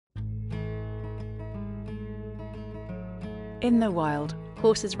In the wild,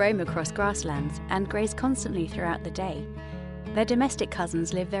 horses roam across grasslands and graze constantly throughout the day. Their domestic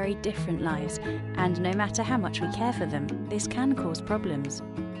cousins live very different lives, and no matter how much we care for them, this can cause problems.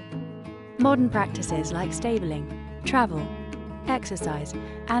 Modern practices like stabling, travel, exercise,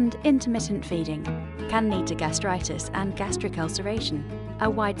 and intermittent feeding can lead to gastritis and gastric ulceration, a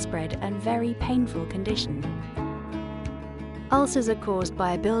widespread and very painful condition. Ulcers are caused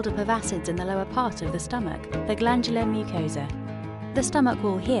by a buildup of acids in the lower part of the stomach, the glandular mucosa. The stomach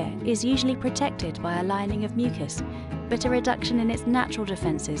wall here is usually protected by a lining of mucus, but a reduction in its natural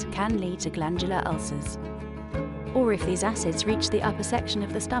defences can lead to glandular ulcers. Or if these acids reach the upper section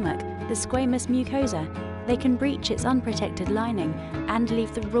of the stomach, the squamous mucosa, they can breach its unprotected lining and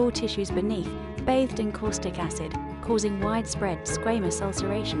leave the raw tissues beneath bathed in caustic acid, causing widespread squamous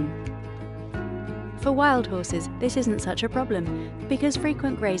ulceration. For wild horses, this isn't such a problem, because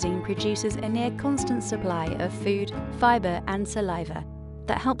frequent grazing produces a near constant supply of food, fibre and saliva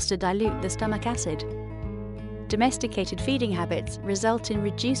that helps to dilute the stomach acid. Domesticated feeding habits result in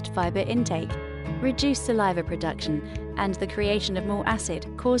reduced fibre intake, reduced saliva production, and the creation of more acid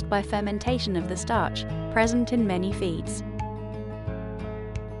caused by fermentation of the starch present in many feeds.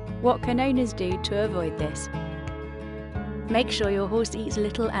 What can owners do to avoid this? Make sure your horse eats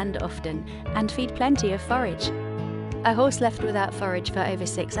little and often, and feed plenty of forage. A horse left without forage for over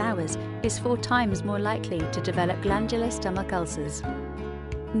 6 hours is 4 times more likely to develop glandular stomach ulcers.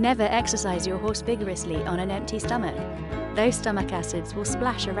 Never exercise your horse vigorously on an empty stomach. Those stomach acids will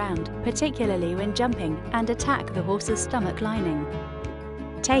splash around, particularly when jumping, and attack the horse's stomach lining.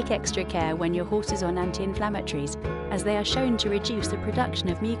 Take extra care when your horse is on anti-inflammatories, as they are shown to reduce the production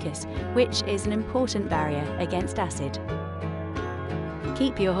of mucus, which is an important barrier against acid.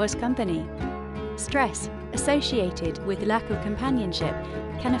 Keep your horse company. Stress associated with lack of companionship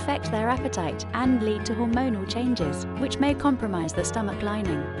can affect their appetite and lead to hormonal changes, which may compromise the stomach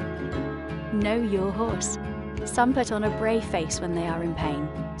lining. Know your horse. Some put on a brave face when they are in pain,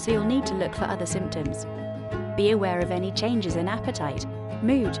 so you'll need to look for other symptoms. Be aware of any changes in appetite,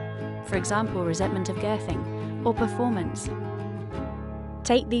 mood, for example resentment of girthing, or performance.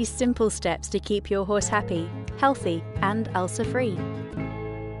 Take these simple steps to keep your horse happy, healthy, and ulcer-free.